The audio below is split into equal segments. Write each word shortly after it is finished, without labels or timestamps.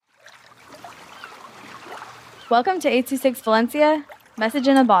Welcome to 826 Valencia, message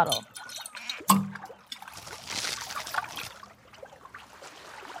in a bottle.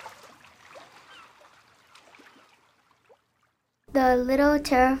 The Little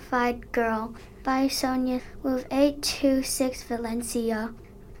Terrified Girl by Sonia with 826 Valencia.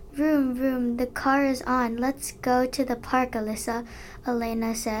 Vroom, vroom, the car is on. Let's go to the park, Alyssa,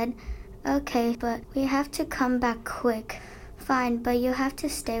 Elena said. Okay, but we have to come back quick. Fine, but you have to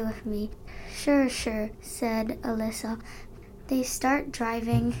stay with me. Sure, said Alyssa. They start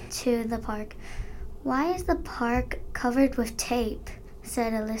driving to the park. Why is the park covered with tape?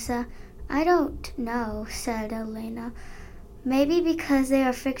 Said Alyssa. I don't know, said Elena. Maybe because they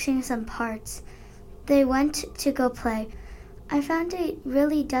are fixing some parts. They went to go play. I found a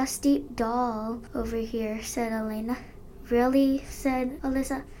really dusty doll over here, said Elena. Really? Said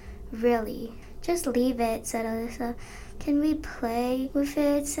Alyssa. Really. Just leave it, said Alyssa. Can we play with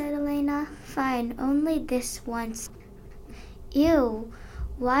it, said Elena. Fine, only this once. Ew,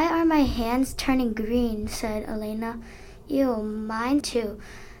 why are my hands turning green, said Elena. Ew, mine too.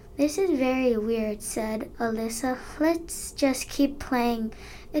 This is very weird, said Alyssa. Let's just keep playing.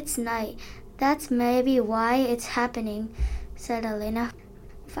 It's night. That's maybe why it's happening, said Elena.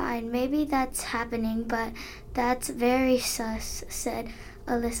 Fine, maybe that's happening, but that's very sus, said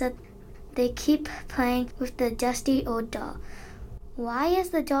Alyssa. They keep playing with the dusty old doll. Why is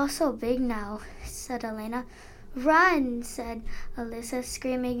the doll so big now, said Elena. Run, said Alyssa,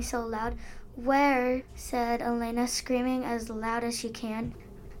 screaming so loud. Where, said Elena, screaming as loud as she can.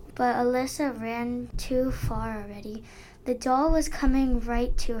 But Alyssa ran too far already. The doll was coming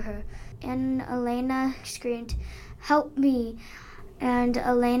right to her, and Elena screamed, Help me! And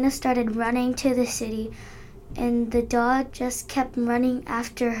Elena started running to the city, and the doll just kept running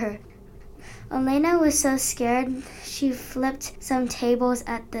after her. Elena was so scared, she flipped some tables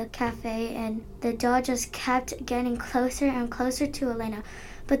at the cafe, and the doll just kept getting closer and closer to Elena.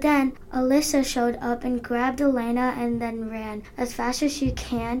 But then Alyssa showed up and grabbed Elena and then ran as fast as she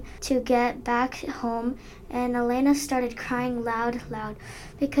can to get back home, and Elena started crying loud,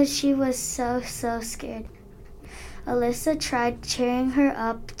 because she was so scared. Alyssa tried cheering her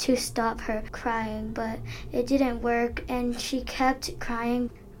up to stop her crying, but it didn't work, and she kept crying.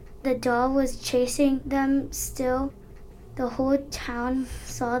 The doll was chasing them still. The whole town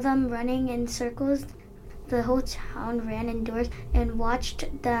saw them running in circles. The whole town ran indoors and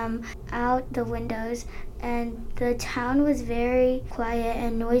watched them out the windows, and the town was very quiet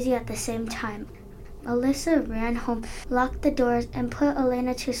and noisy at the same time. Alyssa ran home, locked the doors, and put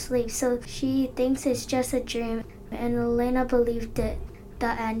Elena to sleep, so she thinks it's just a dream, and Elena believed it.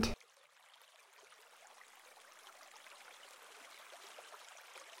 The end.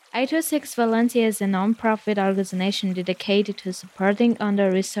 826 Valencia is a non-profit organization dedicated to supporting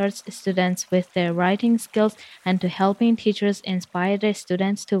under-researched students with their writing skills and to helping teachers inspire their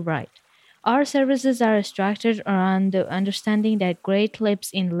students to write. Our services are structured around the understanding that great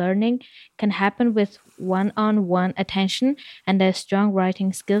leaps in learning can happen with one-on-one attention and that strong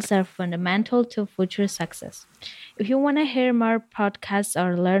writing skills are fundamental to future success. If you want to hear more podcasts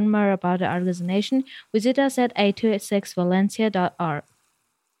or learn more about the organization, visit us at 826valencia.org.